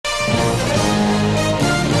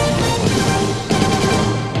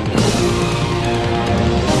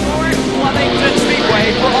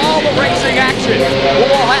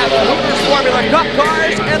Hooters Formula Cup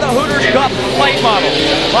cars and the Hooters Cup late model.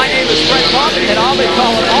 My name is Fred Pump, and I'll be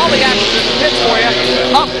calling all the action in the pits for you.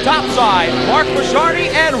 Up topside, Mark Bouchardi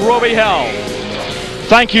and Roby Helm.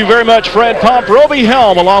 Thank you very much, Fred Pump. Roby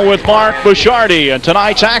Helm along with Mark Bouchardi. And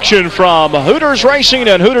tonight's action from Hooters Racing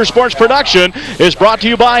and Hooters Sports Production is brought to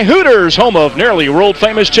you by Hooters, home of nearly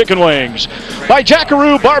world-famous chicken wings. By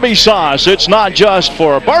Jackaroo Barbie Sauce, it's not just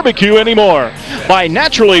for barbecue anymore. By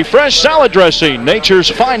Naturally Fresh Salad Dressing, nature's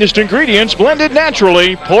finest ingredients blended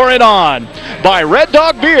naturally, pour it on. By Red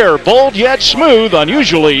Dog Beer, bold yet smooth,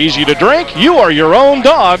 unusually easy to drink, you are your own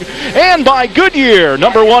dog. And by Goodyear,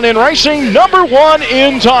 #1 in racing, #1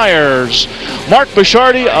 in tires. Mark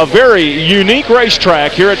Bouchardi, a very unique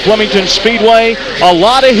racetrack here at Flemington Speedway. A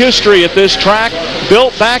lot of history at this track.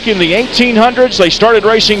 Built back in the 1800s. They started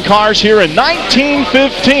racing cars here in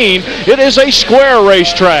 1915. It is a square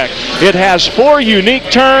racetrack. It has 4 unique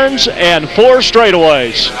turns and 4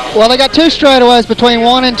 straightaways. Well, they got 2 straightaways between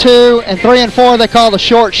 1 and 2, and 3 and 4 they call the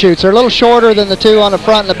short chutes. They're a little shorter than the 2 on the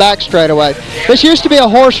front and the back straightaway. This used to be a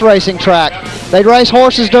horse racing track. They'd race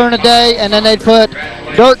horses during the day, and then they'd put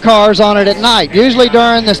dirt cars on it at night. Usually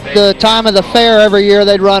during the time of the fair every year,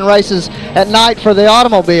 they'd run races at night for the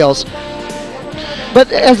automobiles. But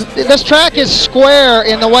as this track is square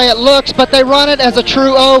in the way it looks, but they run it as a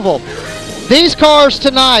true oval. These cars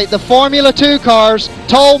tonight, the Formula 2 cars,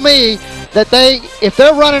 told me that if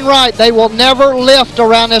they're running right, they will never lift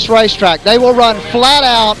around this racetrack. They will run flat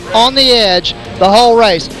out on the edge the whole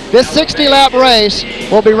race. This 60-lap race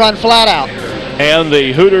will be run flat out. And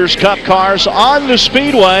the Hooters Cup cars on the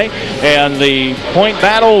Speedway, and the point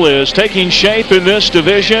battle is taking shape in this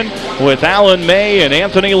division with Alan May and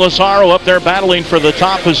Anthony Lazzaro up there battling for the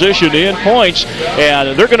top position in points,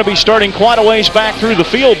 and they're going to be starting quite a ways back through the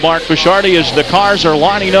field, Mark Bouchardi, as the cars are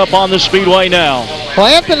lining up on the Speedway now. Well,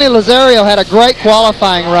 Anthony Lazzaro had a great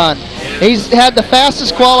qualifying run. He's had the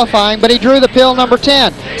fastest qualifying, but he drew the pill number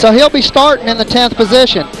 10. So he'll be starting in the 10th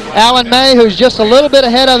position. Alan May, who's just a little bit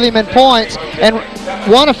ahead of him in points and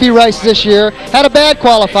won a few races this year, had a bad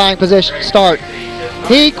qualifying position start.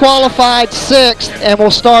 He qualified 6th and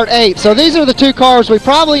will start 8th. So these are the 2 cars we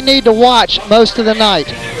probably need to watch most of the night.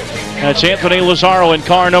 That's Anthony Lazzaro in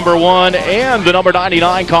car number 1 and the number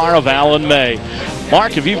 99 car of Alan May.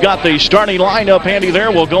 Mark, if you've got the starting lineup handy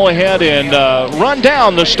there, we'll go ahead and run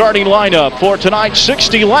down the starting lineup for tonight's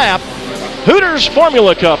 60-lap Hooters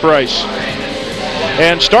Formula Cup race.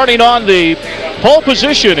 And starting on the pole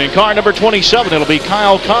position in car number 27, it'll be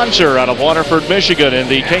Kyle Konzer out of Waterford, Michigan in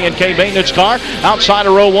the K&K maintenance car. Outside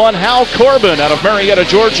of row 1, Hal Corbin out of Marietta,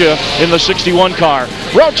 Georgia in the 61 car.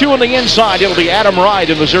 Row 2 on the inside, it'll be Adam Wright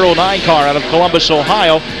in the 09 car out of Columbus,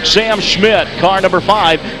 Ohio. Sam Schmidt, car number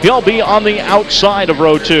 5, he'll be on the outside of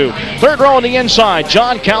row 2. Third row on the inside,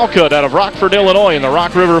 John Calcutt out of Rockford, Illinois in the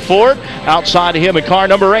Rock River Ford. Outside of him in car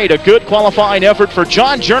number 8, a good qualifying effort for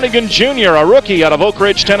John Jernigan Jr., a rookie out of Oak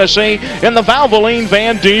Ridge, Tennessee in the Valvoline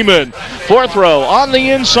Van Diemen. Fourth row on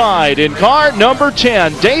the inside in car number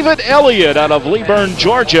 10, David Elliott out of Leeburn,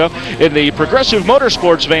 Georgia in the Progressive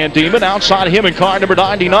Motorsports Van Diemen. Outside of him in car number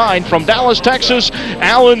 99 from Dallas, Texas,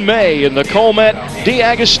 Alan May in the Colmet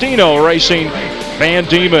D'Agostino Racing Van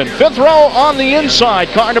Diemen. Fifth row on the inside,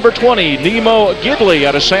 car number 20, Nemo Gidley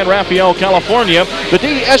out of San Rafael, California, the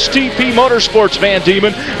DSTP Motorsports Van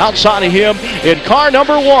Diemen. Outside of him in car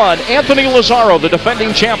number 1, Anthony Lazzaro, the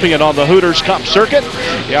defending champion on the Hooters Cup circuit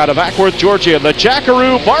out of Ackworth, Georgia, the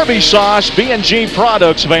Jackaroo Barbie Sauce B&G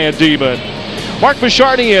Products Van Diemen. Mark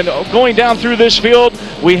Bouchardi, and going down through this field,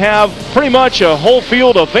 we have pretty much a whole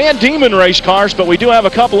field of Van Diemen race cars, but we do have a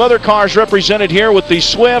couple other cars represented here with the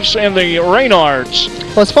Swifts and the Reynards.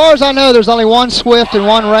 Well, as far as I know, there's only 1 Swift and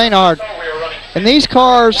 1 Reynard. And these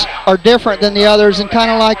cars are different than the others, and kind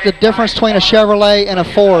of like the difference between a Chevrolet and a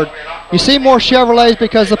Ford. You see more Chevrolets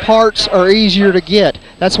because the parts are easier to get.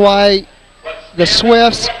 That's why the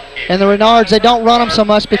Swifts and the Reynards, they don't run them so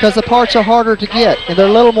much because the parts are harder to get and they're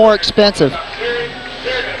a little more expensive.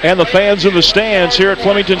 And the fans in the stands here at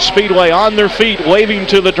Flemington Speedway on their feet, waving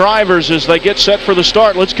to the drivers as they get set for the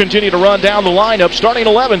start. Let's continue to run down the lineup. Starting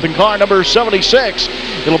 11th in car number 76,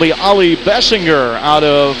 it'll be Ollie Bessinger out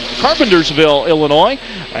of Carpentersville, Illinois.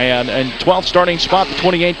 And 12th starting spot, the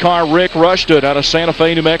 28 car, Rick Rushton out of Santa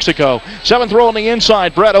Fe, New Mexico. 7th row on the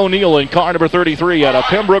inside, Brett O'Neill in car number 33 out of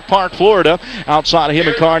Pembroke Park, Florida. Outside of him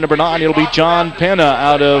in car number 9, it'll be John Penna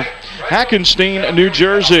out of Hackenstein, New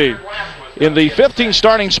Jersey. In the 15th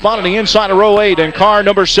starting spot on the inside of row 8 in car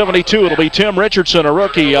number 72, it'll be Tim Richardson, a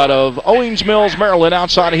rookie out of Owings Mills, Maryland.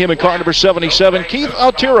 Outside of him in car number 77, Keith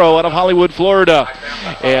Altiro out of Hollywood, Florida.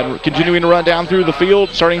 And continuing to run down through the field,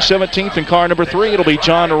 starting 17th in car number 3, it'll be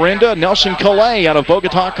John Arenda. Nelson Calais out of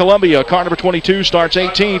Bogota, Colombia. Car number 22 starts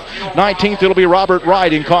 18th. 19th, it'll be Robert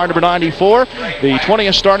Wright in car number 94. The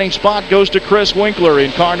 20th starting spot goes to Chris Winkler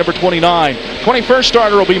in car number 29. 21st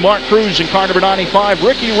starter will be Mark Cruz in car number 95.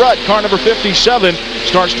 Ricky Rutt, car number 57,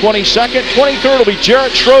 starts 22nd. 23rd will be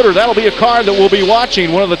Jeret Schroeder. That'll be a car that we'll be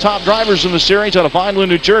watching. One of the top drivers in the series out of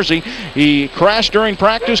Vineland, New Jersey. He crashed during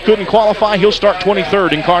practice, couldn't qualify. He'll start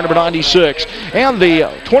 23rd in car number 96. And the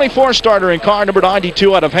 24th starter in car number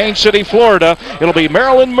 92 out of Haines City, Florida, it'll be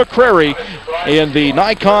Marilyn McCrary in the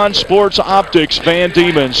Nikon Sports Optics Van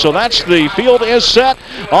Diemen. So that's the field is set.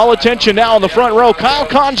 All attention now in the front row. Kyle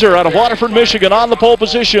Konzer out of Waterford, Michigan on the pole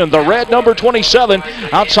position. The red number 27.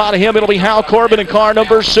 Outside of him, it'll be Hal Corbin in car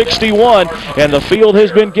number 61. And the field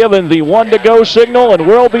has been given the 1-to-go signal, and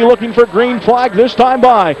we'll be looking for green flag this time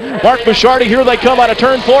by Mark Bishardi. Here they come out of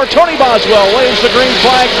turn 4. Tony Boswell waves the green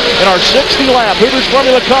flag, and our 60-lap Hooters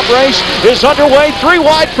Formula Cup race is underway. 3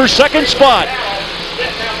 wide for second spot.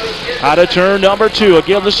 Out of turn number 2.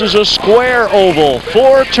 Again, this is a square oval.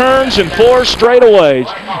 4 turns and 4 straightaways.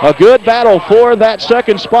 A good battle for that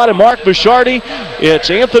second spot. And Mark Bishardi, it's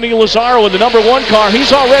Anthony Lazzaro in the number 1 car.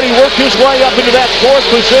 He's already worked his way up into that 4th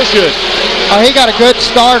position. Oh, he got a good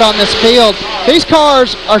start on this field. These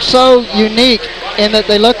cars are so unique in that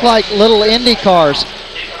they look like little Indy cars.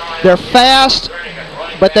 They're fast,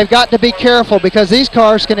 but they've got to be careful because these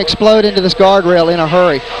cars can explode into this guardrail in a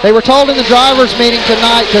hurry. They were told in the drivers' meeting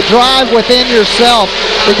tonight to drive within yourself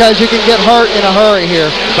because you can get hurt in a hurry here.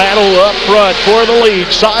 Battle up front for the lead,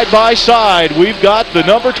 side by side. We've got the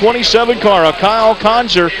number 27 car of Kyle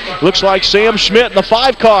Konzer. Looks like Sam Schmidt in the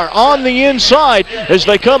 5 car on the inside as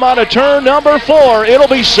they come out of turn number 4. It'll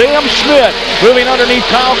be Sam Schmidt moving underneath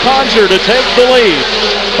Kyle Konzer to take the lead.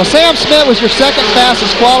 Well, Sam Schmidt was your second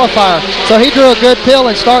fastest qualifier, so he drew a good pill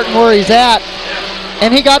in starting where he's at,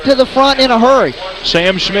 and he got to the front in a hurry.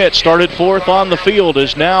 Sam Schmidt started 4th on the field,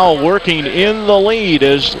 is now working in the lead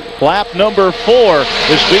as lap number 4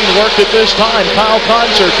 is being worked at this time. Kyle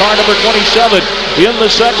Konzer, car number 27, in the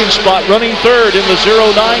second spot, running 3rd in the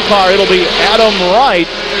 09 car. It'll be Adam Wright.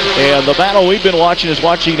 And the battle we've been watching is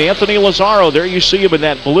watching Anthony Lazzaro. There you see him in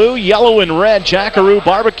that blue, yellow, and red Jackaroo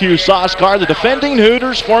barbecue sauce car, the defending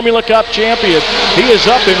Hooters Formula Cup champion. He is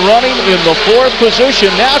up and running in the 4th position,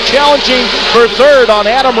 now challenging for 3rd on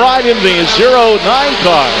Adam Wright in the 09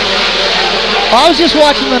 car. I was just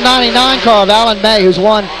watching the 99 car of Alan May, who's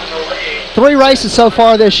won 3 races so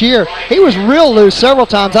far this year. He was real loose several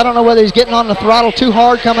times. I don't know whether he's getting on the throttle too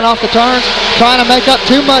hard coming off the turns, trying to make up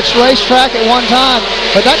too much racetrack at one time,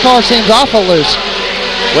 but that car seems awful loose.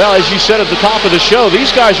 Well, as you said at the top of the show,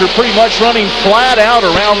 these guys are pretty much running flat out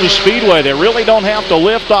around the Speedway. They really don't have to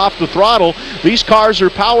lift off the throttle. These cars are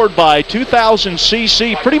powered by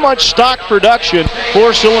 2,000cc, pretty much stock production,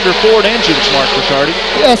 4-cylinder Ford engines, Mark Bishardi.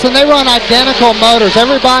 Yes, and they run identical motors.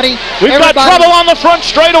 We've got trouble on the front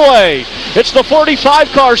straightaway. It's the 45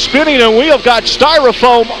 car spinning, and we have got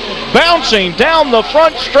styrofoam bouncing down the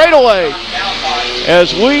front straightaway.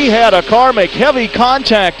 As we had a car make heavy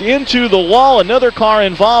contact into the wall, another car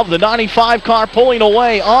involved, the 95 car pulling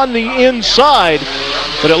away on the inside.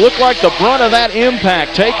 But it looked like the brunt of that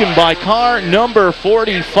impact taken by car number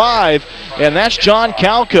 45. And that's John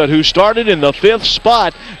Calcutt, who started in the 5th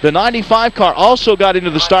spot. The 95 car also got into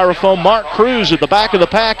the styrofoam. Mark Cruz at the back of the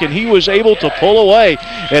pack, and he was able to pull away.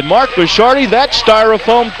 And Mark Bishardi, that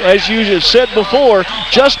styrofoam, as you said before,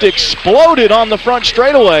 just exploded on the front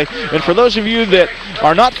straightaway. And for those of you that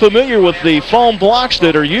are not familiar with the foam blocks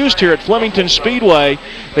that are used here at Flemington Speedway,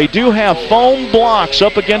 they do have foam blocks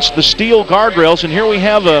up against the steel guardrails. And here we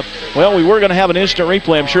have we were going to have an instant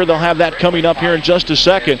replay. I'm sure they'll have that coming up here in just a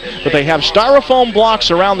second. But they have styrofoam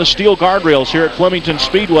blocks around the steel guardrails here at Flemington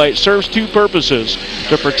Speedway. It serves 2 purposes: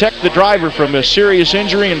 to protect the driver from a serious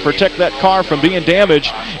injury and protect that car from being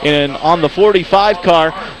damaged. And on the 45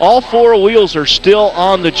 car, all 4 wheels are still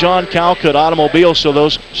on the John Calcutt automobile, so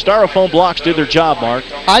those styrofoam blocks did their job, Mark.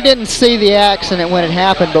 I didn't see the accident when it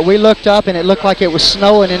happened, but we looked up and it looked like it was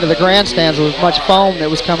snowing into the grandstands. There was much foam that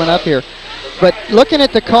was coming up here. But looking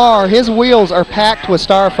at the car, his wheels are packed with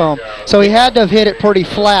styrofoam, so he had to have hit it pretty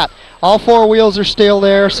flat. All 4 wheels are still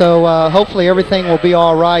there, so hopefully everything will be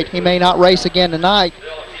all right. He may not race again tonight.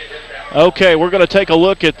 Okay, we're going to take a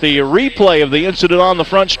look at the replay of the incident on the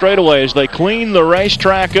front straightaway as they clean the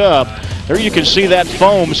racetrack up. There you can see that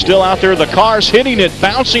foam still out there. The car's hitting it,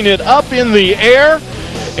 bouncing it up in the air.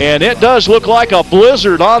 And it does look like a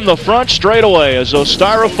blizzard on the front straightaway as those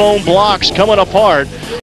styrofoam blocks coming apart.